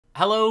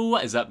Hello,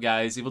 what is up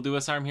guys?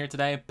 EvilDuosArm here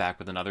today, back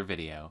with another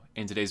video.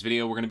 In today's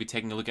video, we're going to be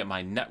taking a look at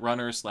my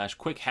Netrunner /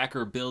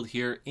 Quickhacker build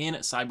here in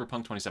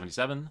Cyberpunk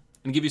 2077,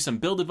 and give you some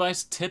build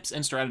advice, tips,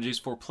 and strategies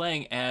for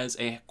playing as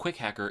a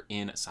Quickhacker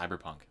in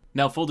Cyberpunk.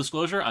 Now, full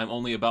disclosure, I'm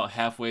only about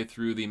halfway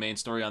through the main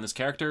story on this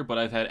character, but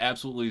I've had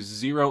absolutely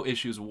zero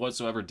issues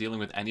whatsoever dealing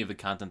with any of the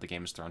content the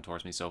game has thrown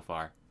towards me so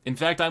far. In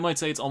fact, I might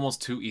say it's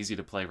almost too easy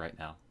to play right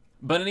now.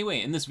 But anyway,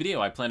 in this video,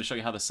 I plan to show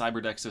you how the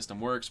cyberdeck system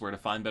works, where to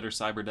find better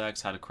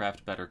cyberdecks, how to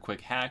craft better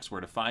quick hacks,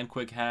 where to find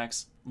quick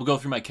hacks. We'll go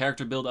through my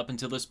character build up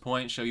until this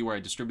point, show you where I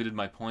distributed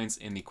my points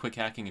in the quick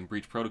hacking and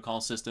breach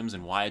protocol systems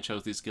and why I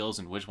chose these skills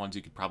and which ones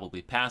you could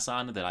probably pass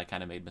on that I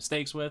kind of made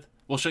mistakes with.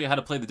 We'll show you how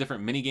to play the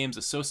different mini-games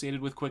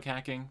associated with quick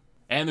hacking.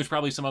 And there's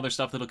probably some other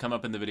stuff that'll come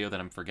up in the video that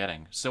I'm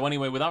forgetting. So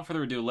anyway, without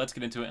further ado, let's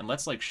get into it and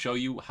let's show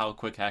you how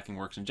quick hacking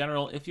works in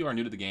general if you are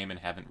new to the game and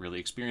haven't really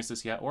experienced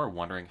this yet or are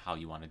wondering how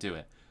you want to do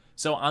it.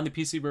 So on the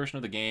PC version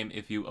of the game,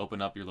 if you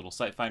open up your little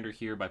sight finder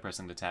here by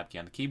pressing the tab key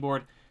on the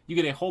keyboard, you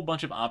get a whole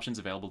bunch of options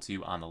available to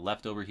you on the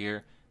left over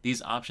here.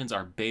 These options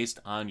are based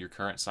on your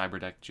current cyberdeck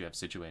that you have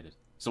situated.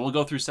 So we'll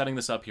go through setting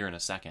this up here in a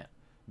second.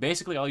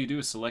 Basically, all you do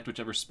is select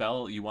whichever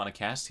spell you want to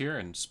cast here,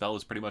 and spell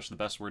is pretty much the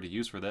best word to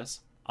use for this,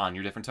 on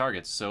your different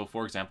targets. So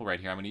for example, right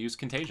here, I'm going to use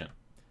Contagion.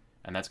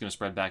 And that's going to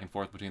spread back and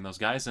forth between those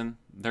guys, and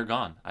they're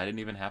gone. I didn't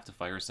even have to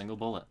fire a single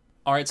bullet.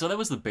 Alright, so that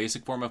was the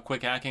basic form of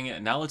quick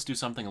hacking. Now let's do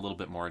something a little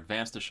bit more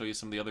advanced to show you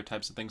some of the other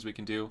types of things we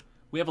can do.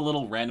 We have a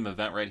little random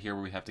event right here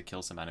where we have to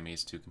kill some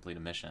enemies to complete a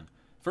mission.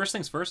 First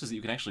things first is that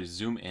you can actually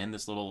zoom in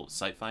this little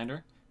sight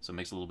finder, so it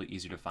makes it a little bit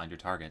easier to find your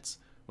targets.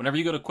 Whenever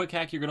you go to quick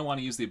hack, you're going to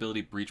want to use the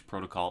ability Breach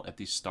Protocol at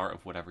the start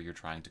of whatever you're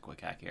trying to quick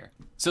hack here.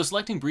 So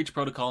selecting Breach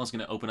Protocol is going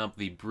to open up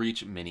the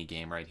Breach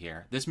minigame right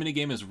here. This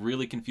minigame is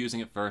really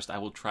confusing at first. I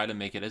will try to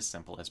make it as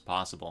simple as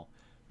possible.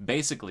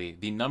 Basically,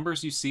 the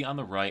numbers you see on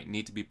the right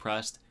need to be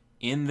pressed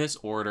in this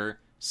order,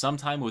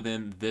 sometime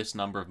within this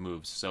number of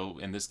moves. So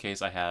in this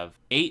case, I have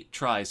 8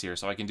 tries here,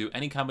 so I can do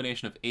any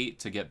combination of 8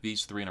 to get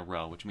these 3 in a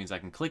row, which means I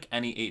can click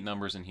any 8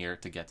 numbers in here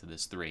to get to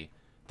this 3.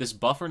 This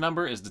buffer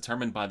number is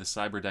determined by the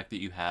cyberdeck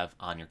that you have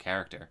on your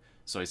character.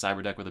 So a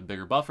cyberdeck with a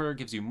bigger buffer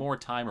gives you more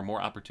time or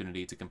more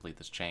opportunity to complete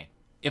this chain.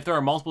 If there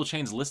are multiple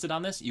chains listed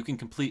on this, you can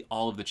complete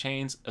all of the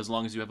chains as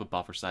long as you have a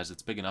buffer size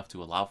that's big enough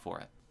to allow for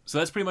it. So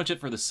that's pretty much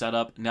it for the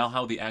setup. Now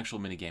how the actual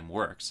minigame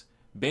works.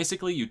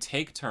 Basically, you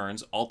take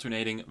turns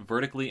alternating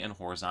vertically and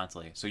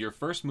horizontally. So your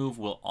first move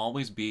will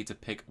always be to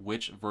pick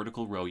which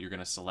vertical row you're going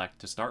to select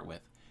to start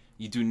with.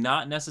 You do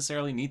not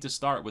necessarily need to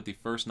start with the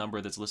first number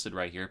that's listed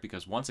right here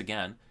because once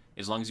again,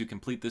 as long as you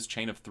complete this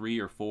chain of 3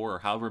 or 4 or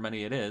however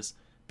many it is,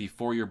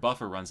 before your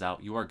buffer runs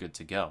out, you are good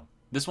to go.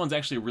 This one's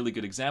actually a really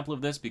good example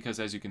of this because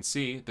as you can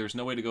see, there's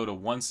no way to go to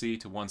 1C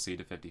to 1C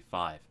to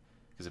 55.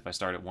 Because if I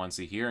start at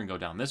 1C here and go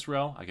down this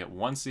row, I get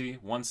 1C,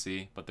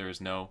 1C, but there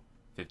is no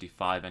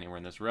 55 anywhere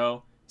in this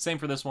row. Same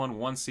for this one,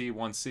 1C,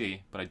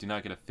 1C, but I do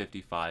not get a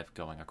 55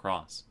 going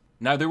across.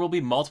 Now there will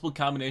be multiple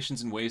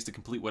combinations and ways to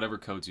complete whatever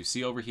codes you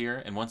see over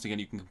here, and once again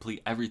you can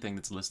complete everything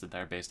that's listed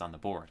there based on the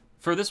board.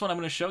 For this one I'm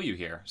going to show you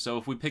here. So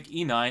if we pick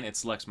E9, it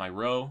selects my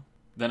row,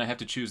 then I have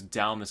to choose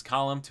down this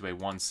column to a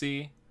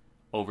 1C,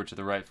 over to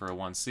the right for a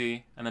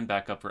 1C, and then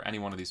back up for any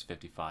one of these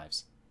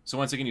 55s. So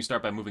once again you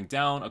start by moving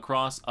down,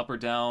 across, up or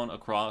down,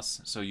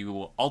 across, so you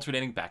will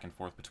alternating back and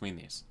forth between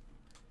these.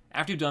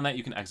 After you've done that,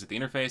 you can exit the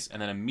interface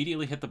and then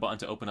immediately hit the button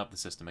to open up the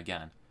system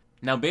again.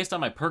 Now, based on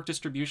my perk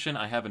distribution,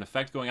 I have an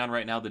effect going on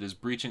right now that is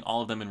breaching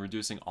all of them and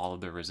reducing all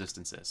of their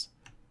resistances.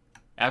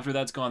 After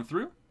that's gone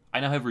through, I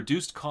now have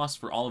reduced costs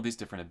for all of these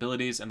different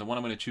abilities, and the one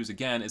I'm going to choose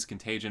again is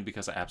Contagion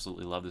because I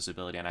absolutely love this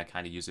ability and I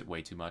kind of use it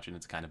way too much and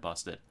it's kind of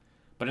busted.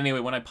 But anyway,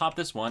 when I pop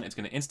this one, it's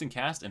going to instant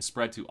cast and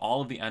spread to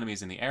all of the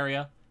enemies in the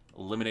area,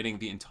 eliminating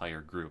the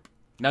entire group.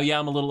 Now, yeah,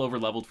 I'm a little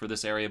over-leveled for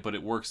this area, but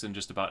it works in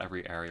just about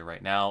every area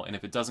right now, and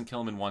if it doesn't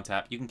kill him in one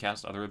tap, you can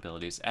cast other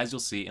abilities, as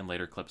you'll see in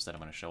later clips that I'm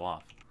going to show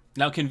off.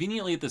 Now,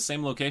 conveniently at the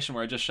same location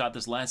where I just shot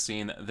this last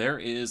scene, there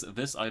is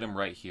this item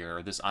right here,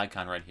 or this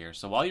icon right here.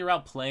 So while you're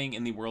out playing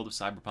in the world of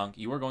Cyberpunk,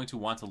 you are going to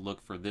want to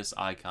look for this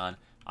icon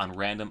on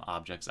random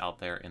objects out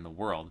there in the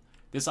world.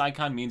 This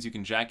icon means you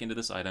can jack into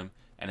this item,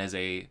 and as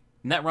a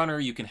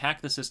Netrunner, you can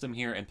hack the system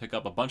here and pick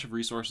up a bunch of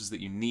resources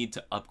that you need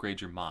to upgrade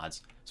your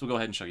mods. So we'll go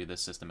ahead and show you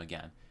this system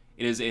again.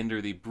 It is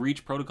under the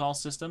Breach Protocol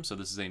system, so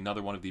this is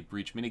another one of the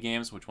Breach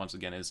minigames, which once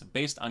again is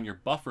based on your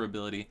buffer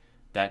ability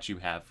that you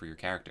have for your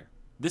character.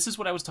 This is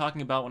what I was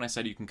talking about when I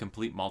said you can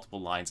complete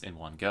multiple lines in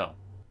one go.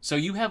 So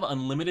you have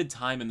unlimited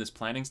time in this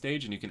planning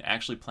stage, and you can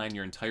actually plan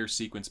your entire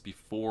sequence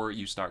before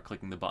you start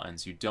clicking the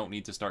buttons. You don't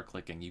need to start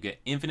clicking. You get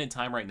infinite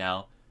time right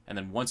now, and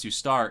then once you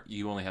start,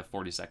 you only have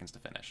 40 seconds to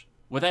finish.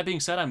 With that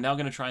being said, I'm now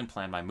going to try and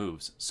plan my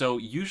moves. So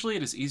usually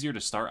it is easier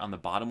to start on the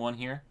bottom one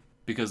here,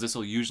 because this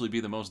will usually be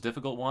the most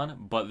difficult one,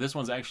 but this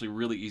one's actually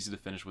really easy to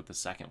finish with the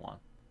second one.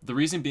 The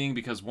reason being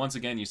because once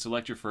again you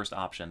select your first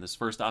option. This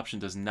first option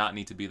does not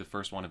need to be the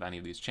first one of any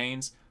of these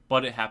chains,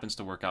 but it happens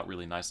to work out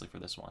really nicely for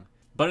this one.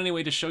 But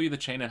anyway, to show you the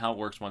chain and how it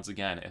works once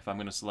again, if I'm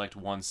going to select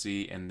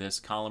 1C in this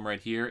column right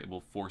here, it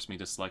will force me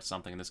to select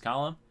something in this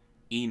column.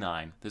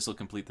 E9. This will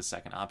complete the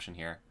second option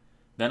here.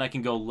 Then I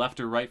can go left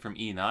or right from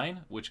E9,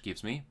 which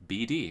gives me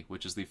BD,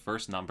 which is the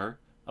first number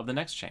of the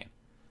next chain.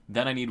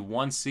 Then I need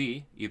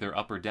 1C, either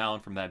up or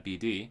down from that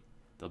BD.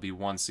 There'll be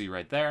 1C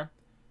right there.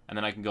 And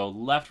then I can go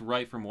left,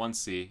 right from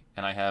 1C,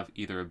 and I have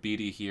either a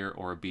BD here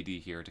or a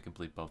BD here to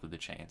complete both of the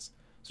chains.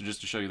 So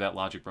just to show you that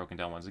logic broken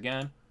down once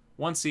again,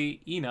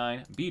 1C,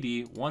 E9,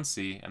 BD,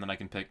 1C, and then I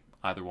can pick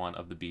either one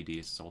of the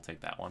BDs, so we'll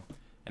take that one.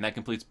 And that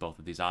completes both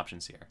of these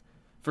options here.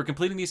 For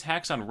completing these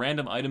hacks on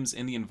random items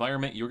in the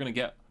environment, you're going to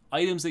get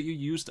items that you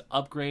use to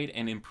upgrade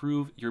and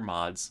improve your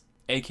mods,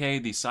 aka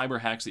the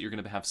cyber hacks that you're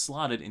going to have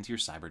slotted into your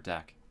cyber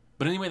deck.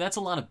 But anyway, that's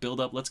a lot of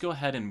build-up. Let's go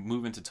ahead and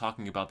move into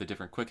talking about the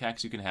different quick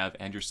hacks you can have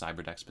and your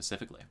cyber deck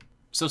specifically.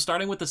 So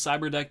starting with the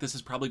cyber deck, this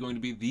is probably going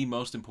to be the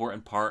most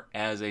important part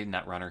as a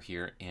netrunner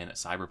here in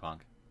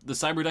Cyberpunk. The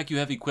cyber deck you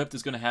have equipped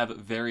is going to have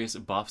various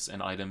buffs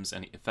and items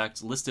and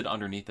effects listed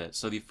underneath it.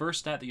 So the first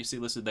stat that you see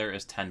listed there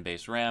is 10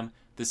 base RAM.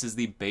 This is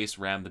the base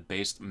RAM, the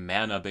base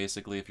mana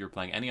basically if you're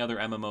playing any other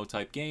MMO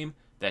type game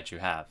that you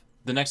have.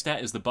 The next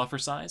stat is the buffer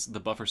size.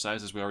 The buffer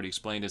size, as we already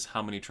explained, is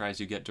how many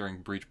tries you get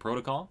during Breach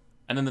Protocol.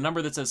 And then the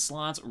number that says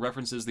slots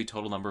references the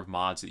total number of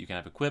mods that you can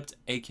have equipped,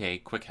 aka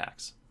quick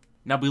hacks.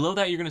 Now below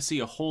that, you're going to see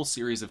a whole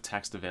series of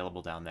text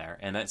available down there,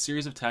 and that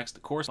series of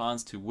text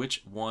corresponds to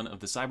which one of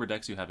the cyber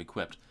decks you have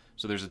equipped.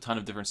 So there's a ton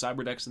of different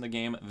cyber decks in the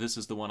game. This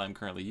is the one I'm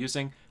currently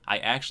using. I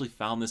actually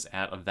found this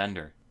at a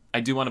vendor. I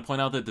do want to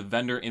point out that the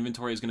vendor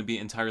inventory is going to be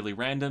entirely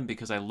random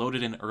because I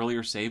loaded an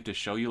earlier save to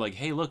show you like,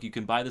 hey look, you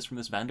can buy this from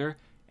this vendor,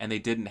 and they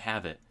didn't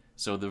have it.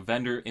 So the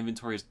vendor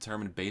inventory is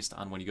determined based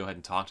on when you go ahead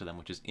and talk to them,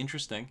 which is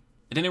interesting.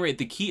 At any rate,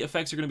 the key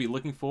effects you're going to be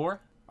looking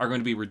for are going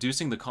to be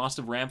reducing the cost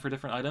of RAM for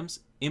different items,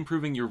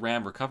 improving your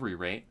RAM recovery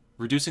rate,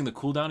 reducing the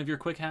cooldown of your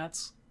quick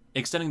hacks,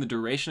 extending the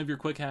duration of your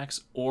quick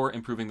hacks, or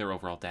improving their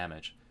overall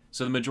damage.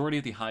 So the majority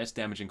of the highest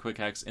damaging quick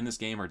hacks in this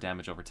game are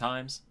damage over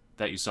times,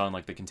 that you saw in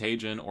like the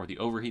Contagion or the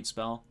Overheat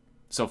spell.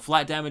 So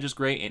flat damage is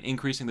great, and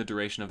increasing the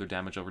duration of their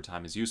damage over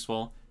time is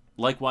useful.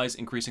 Likewise,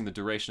 increasing the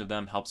duration of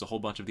them helps a whole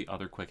bunch of the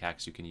other quick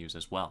hacks you can use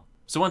as well.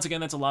 So once again,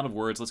 that's a lot of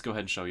words. Let's go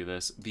ahead and show you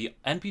this. The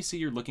NPC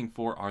you're looking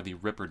for are the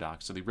Ripper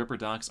Docs. So the Ripper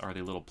Docs are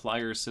the little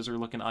pliers, scissor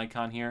looking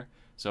icon here.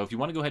 So if you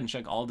want to go ahead and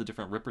check all the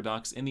different Ripper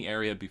Docs in the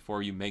area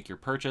before you make your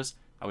purchase,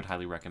 I would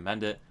highly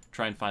recommend it.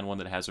 Try and find one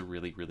that has a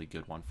really, really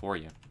good one for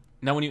you.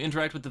 Now when you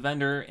interact with the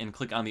vendor and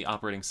click on the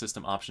operating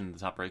system option in the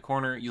top right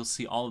corner, you'll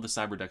see all of the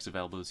cyber decks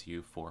available to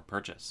you for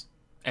purchase.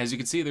 As you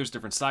can see, there's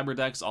different cyber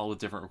decks, all with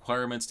different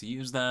requirements to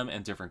use them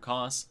and different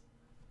costs.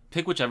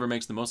 Pick whichever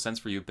makes the most sense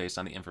for you based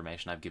on the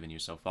information I've given you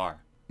so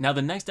far. Now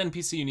the next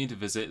NPC you need to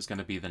visit is going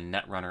to be the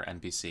Netrunner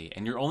NPC,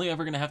 and you're only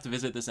ever going to have to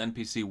visit this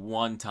NPC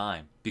one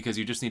time, because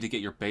you just need to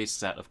get your base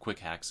set of quick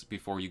hacks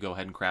before you go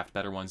ahead and craft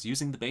better ones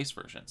using the base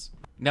versions.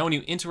 Now when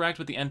you interact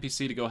with the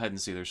NPC to go ahead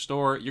and see their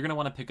store, you're going to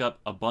want to pick up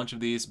a bunch of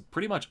these,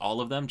 pretty much all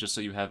of them, just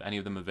so you have any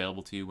of them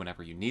available to you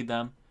whenever you need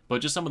them.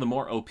 But just some of the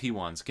more OP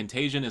ones.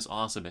 Contagion is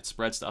awesome. It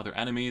spreads to other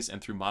enemies,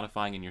 and through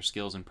modifying in your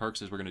skills and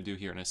perks, as we're going to do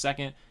here in a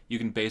second, you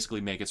can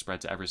basically make it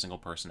spread to every single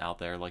person out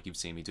there, like you've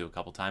seen me do a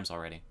couple times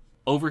already.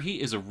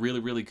 Overheat is a really,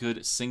 really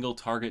good single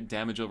target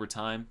damage over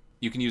time.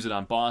 You can use it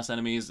on boss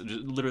enemies,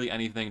 literally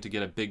anything to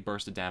get a big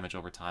burst of damage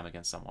over time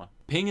against someone.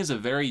 Ping is a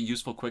very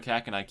useful quick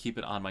hack, and I keep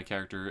it on my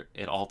character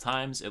at all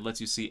times. It lets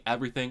you see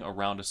everything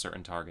around a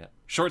certain target.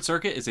 Short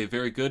Circuit is a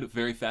very good,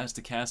 very fast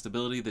to cast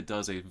ability that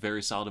does a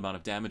very solid amount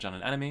of damage on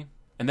an enemy.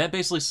 And that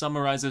basically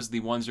summarizes the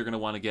ones you're going to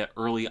want to get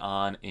early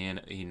on in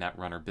a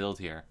Netrunner build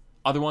here.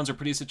 Other ones are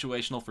pretty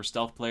situational for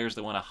stealth players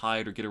that want to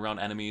hide or get around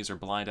enemies or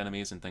blind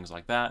enemies and things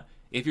like that.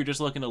 If you're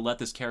just looking to let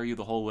this carry you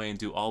the whole way and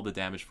do all the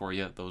damage for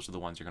you, those are the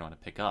ones you're going to want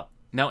to pick up.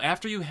 Now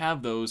after you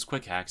have those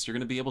quick hacks, you're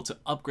going to be able to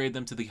upgrade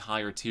them to the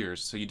higher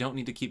tiers, so you don't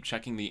need to keep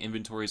checking the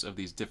inventories of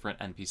these different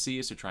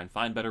NPCs to try and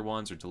find better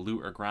ones or to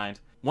loot or grind.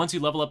 Once you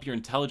level up your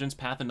intelligence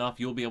path enough,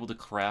 you'll be able to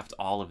craft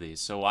all of these,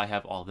 so I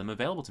have all of them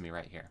available to me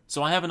right here.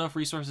 So I have enough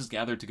resources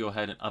gathered to go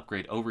ahead and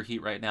upgrade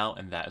Overheat right now,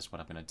 and that is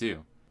what I'm going to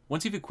do.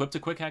 Once you've equipped a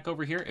quick hack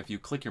over here, if you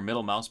click your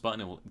middle mouse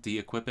button, it will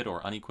de-equip it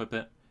or unequip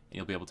it, and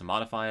you'll be able to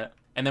modify it.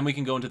 And then we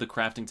can go into the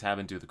crafting tab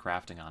and do the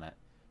crafting on it.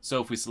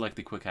 So if we select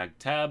the quick hack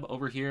tab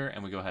over here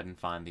and we go ahead and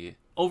find the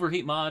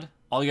Overheat mod,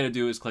 all you gotta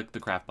do is click the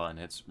craft button.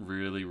 It's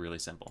really, really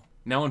simple.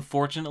 Now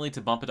unfortunately,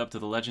 to bump it up to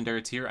the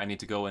legendary tier, I need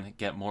to go and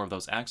get more of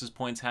those access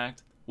points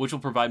hacked, which will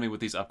provide me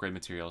with these upgrade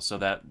materials. So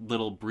that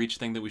little breach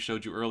thing that we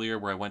showed you earlier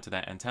where I went to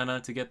that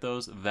antenna to get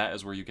those, that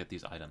is where you get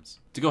these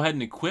items. To go ahead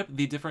and equip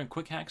the different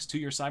quick hacks to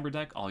your cyber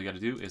deck, all you gotta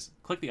do is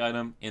click the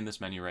item in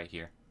this menu right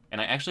here. And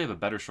I actually have a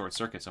better short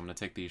circuit, so I'm going to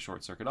take the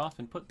short circuit off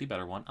and put the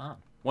better one on.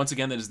 Once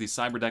again, that is the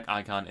cyber deck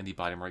icon in the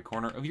bottom right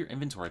corner of your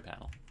inventory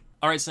panel.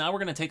 Alright, so now we're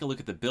going to take a look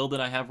at the build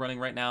that I have running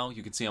right now.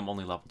 You can see I'm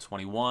only level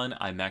 21.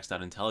 I maxed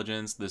out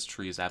intelligence. This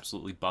tree is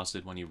absolutely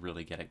busted when you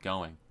really get it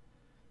going.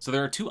 So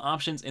there are two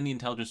options in the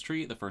intelligence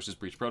tree. The first is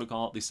Breach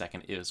Protocol. The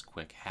second is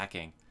Quick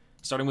Hacking.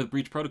 Starting with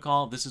Breach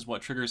Protocol, this is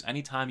what triggers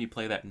anytime you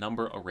play that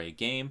number array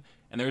game,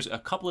 and there's a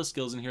couple of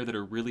skills in here that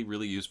are really,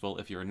 really useful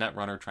if you're a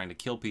netrunner trying to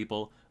kill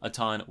people a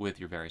ton with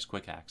your various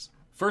quick hacks.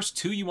 First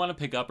two you want to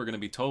pick up are going to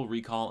be Total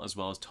Recall as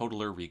well as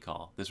Totaler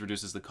Recall. This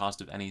reduces the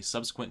cost of any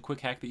subsequent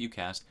quick hack that you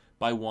cast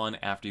by 1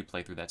 after you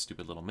play through that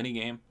stupid little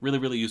minigame.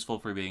 Really useful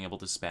for being able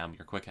to spam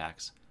your quick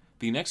hacks.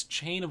 The next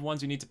chain of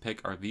ones you need to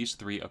pick are these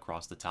 3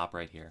 across the top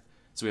right here.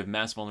 So we have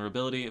Mass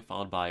Vulnerability,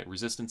 followed by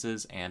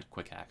Resistances, and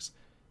Quick Hacks.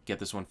 Get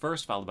this one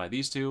first, followed by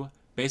these 2.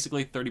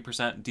 Basically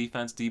 30%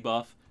 defense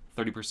debuff,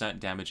 30%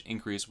 damage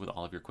increase with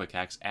all of your quick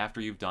hacks after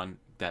you've done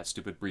that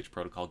stupid Breach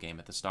Protocol game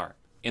at the start.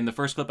 In the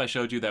first clip I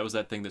showed you, that was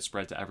that thing that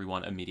spread to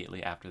everyone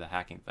immediately after the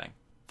hacking thing.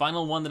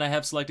 Final one that I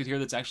have selected here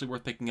that's actually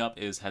worth picking up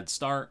is Head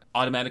Start.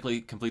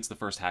 Automatically completes the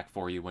first hack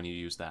for you when you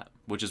use that,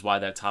 which is why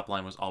that top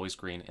line was always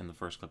green in the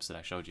first clips that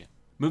I showed you.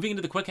 Moving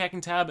into the quick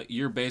hacking tab,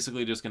 you're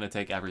basically just going to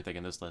take everything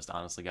in this list,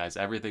 honestly, guys.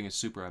 Everything is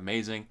super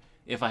amazing.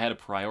 If I had to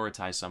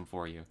prioritize some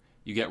for you,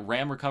 you get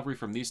RAM recovery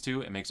from these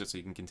 2. It makes it so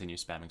you can continue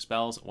spamming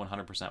spells,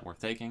 100% worth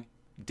taking.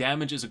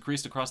 Damage is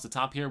increased across the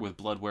top here with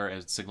Bloodwear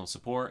as signal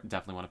support.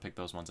 Definitely want to pick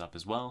those ones up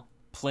as well.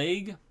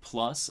 Plague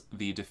plus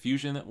the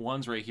Diffusion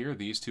ones right here,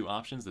 these 2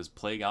 options, this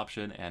Plague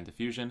option and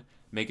Diffusion,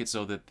 make it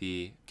so that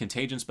the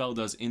Contagion spell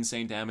does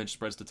insane damage,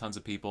 spreads to tons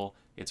of people.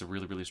 It's a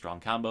really strong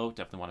combo.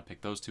 Definitely want to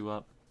pick those 2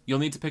 up. You'll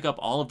need to pick up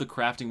all of the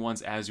crafting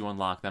ones as you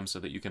unlock them so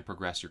that you can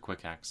progress your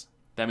quick hacks.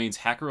 That means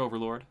Hacker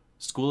Overlord,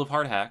 School of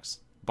Hard Hacks,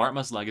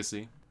 Bartma's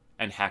Legacy,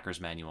 and Hacker's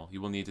Manual.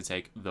 You will need to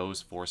take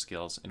those 4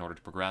 skills in order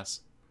to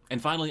progress.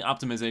 And finally,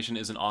 Optimization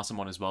is an awesome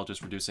one as well,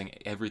 just reducing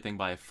everything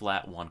by a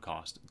flat 1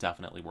 cost.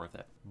 Definitely worth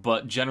it.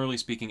 But generally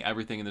speaking,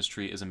 everything in this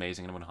tree is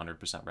amazing and I would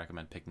 100%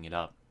 recommend picking it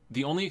up.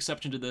 The only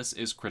exception to this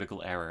is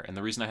Critical Error, and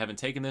the reason I haven't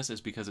taken this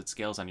is because it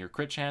scales on your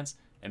crit chance,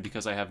 and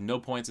because I have no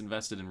points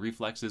invested in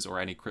reflexes or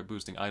any crit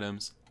boosting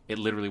items, it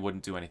literally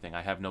wouldn't do anything.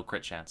 I have no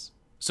crit chance.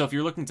 So if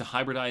you're looking to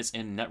hybridize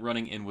in net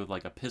running in with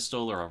like a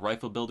pistol or a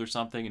rifle build or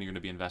something, and you're going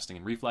to be investing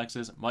in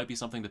reflexes, it might be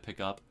something to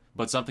pick up,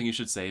 but something you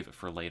should save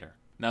for later.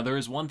 Now, there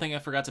is one thing I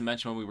forgot to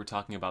mention when we were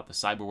talking about the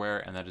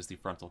cyberware, and that is the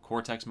frontal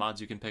cortex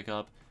mods you can pick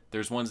up.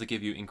 There's ones that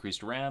give you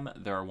increased RAM,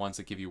 there are ones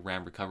that give you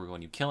RAM recovery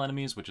when you kill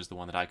enemies, which is the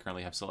one that I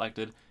currently have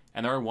selected,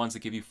 and there are ones that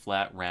give you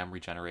flat RAM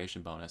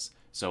regeneration bonus.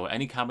 So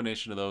any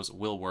combination of those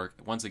will work.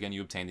 Once again,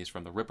 you obtain these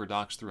from the Ripper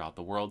docks throughout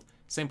the world,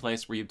 same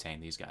place where you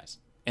obtain these guys.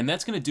 And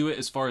that's going to do it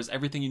as far as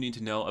everything you need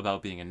to know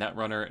about being a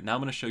netrunner. Now I'm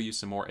going to show you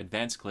some more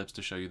advanced clips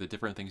to show you the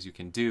different things you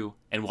can do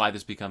and why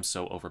this becomes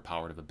so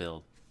overpowered of a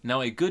build.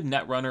 Now, a good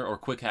netrunner or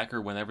quick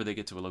hacker, whenever they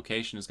get to a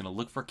location, is going to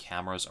look for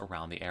cameras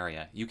around the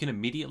area. You can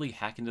immediately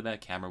hack into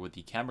that camera with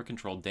the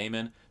camera-controlled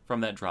daemon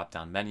from that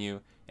drop-down menu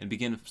and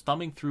begin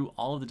thumbing through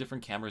all of the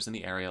different cameras in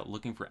the area,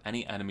 looking for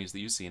any enemies that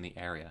you see in the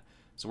area.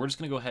 So we're just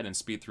going to go ahead and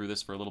speed through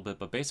this for a little bit,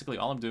 but basically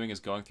all I'm doing is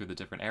going through the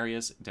different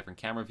areas, different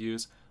camera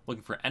views,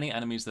 looking for any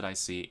enemies that I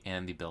see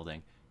in the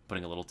building,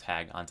 putting a little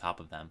tag on top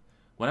of them.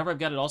 Whenever I've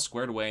got it all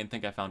squared away and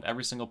think I found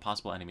every single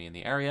possible enemy in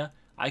the area,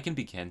 I can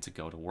begin to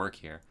go to work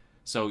here.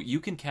 So you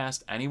can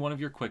cast any one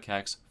of your quick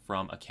hacks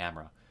from a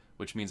camera,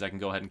 which means I can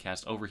go ahead and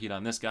cast Overheat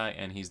on this guy,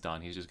 and he's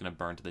done. He's just going to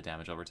burn to the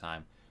damage over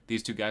time.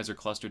 These 2 guys are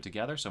clustered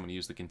together, so I'm going to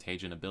use the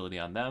Contagion ability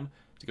on them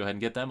to go ahead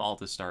and get them all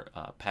to start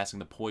passing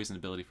the poison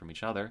ability from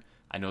each other.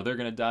 I know they're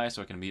going to die,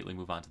 so I can immediately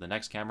move on to the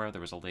next camera. There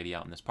was a lady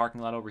out in this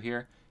parking lot over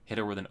here. Hit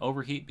her with an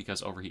Overheat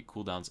because Overheat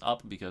cooldown's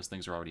up because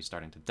things are already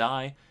starting to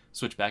die.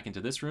 Switch back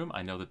into this room.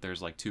 I know that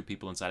there's like 2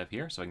 people inside of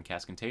here, so I can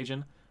cast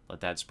Contagion,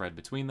 let that spread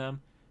between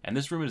them. And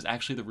this room is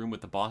actually the room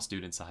with the boss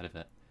dude inside of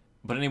it.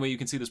 But anyway, you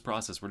can see this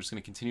process. We're just going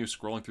to continue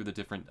scrolling through the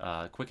different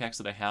quick hacks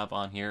that I have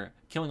on here,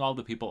 killing all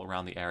the people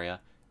around the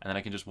area, and then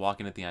I can just walk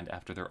in at the end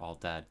after they're all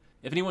dead.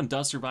 If anyone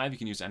does survive, you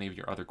can use any of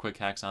your other quick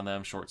hacks on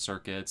them, short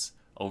circuits,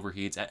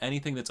 overheats,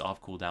 anything that's off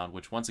cooldown,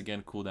 which once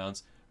again,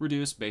 cooldowns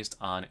reduce based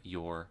on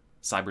your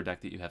cyber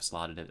deck that you have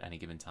slotted at any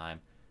given time.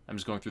 I'm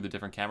just going through the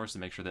different cameras to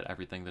make sure that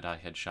everything that I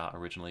had shot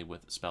originally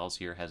with spells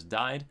here has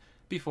died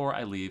before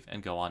I leave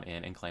and go on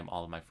in and claim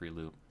all of my free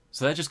loot.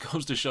 So that just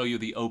goes to show you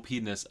the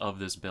OP-ness of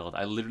this build.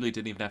 I literally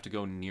didn't even have to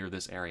go near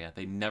this area.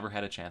 They never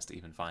had a chance to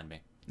even find me.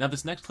 Now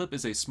this next clip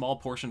is a small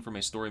portion from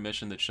a story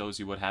mission that shows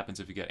you what happens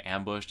if you get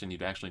ambushed and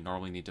you'd actually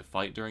normally need to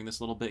fight during this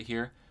little bit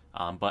here.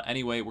 But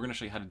anyway, we're going to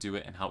show you how to do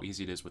it and how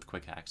easy it is with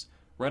quick hacks.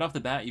 Right off the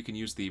bat, you can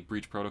use the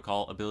Breach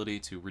Protocol ability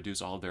to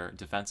reduce all of their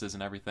defenses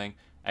and everything.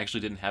 I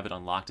actually didn't have it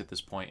unlocked at this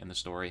point in the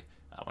story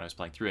when I was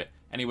playing through it.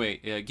 Anyway,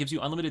 it gives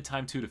you unlimited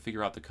time too to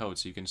figure out the code,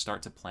 so you can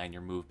start to plan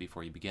your move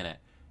before you begin it.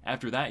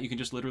 After that, you can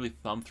just literally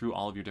thumb through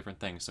all of your different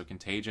things. So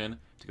Contagion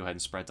to go ahead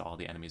and spread to all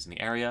the enemies in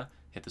the area.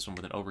 Hit this one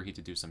with an Overheat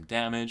to do some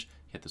damage.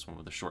 Hit this one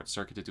with a Short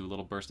Circuit to do a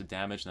little burst of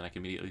damage. And then I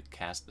can immediately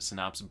cast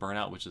Synapse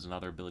Burnout, which is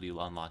another ability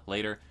you'll unlock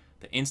later,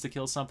 to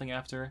insta-kill something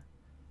after.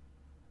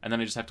 And then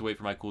I just have to wait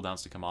for my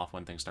cooldowns to come off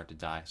when things start to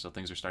die. So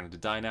things are starting to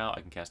die now.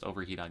 I can cast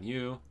Overheat on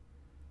you.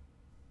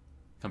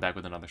 Come back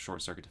with another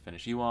Short Circuit to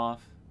finish you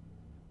off.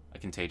 A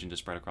Contagion to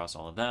spread across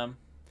all of them.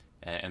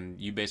 And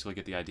you basically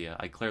get the idea.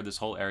 I cleared this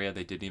whole area.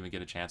 They didn't even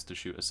get a chance to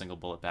shoot a single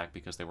bullet back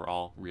because they were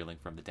all reeling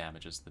from the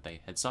damages that they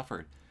had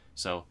suffered.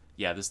 So,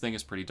 yeah, this thing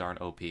is pretty darn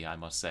OP, I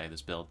must say,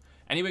 this build.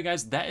 Anyway,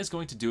 guys, that is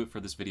going to do it for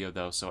this video,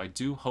 though, so I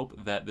do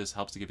hope that this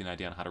helps to give you an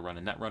idea on how to run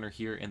a Netrunner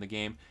here in the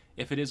game.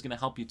 If it is going to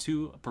help you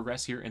to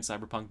progress here in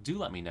Cyberpunk, do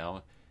let me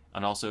know.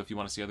 And also, if you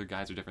want to see other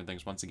guides or different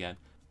things, once again,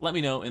 let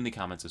me know in the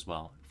comments as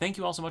well. Thank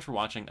you all so much for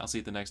watching. I'll see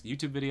you at the next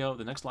YouTube video,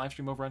 the next live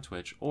stream over on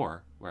Twitch,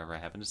 or wherever I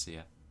happen to see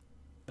you.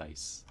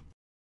 Dice.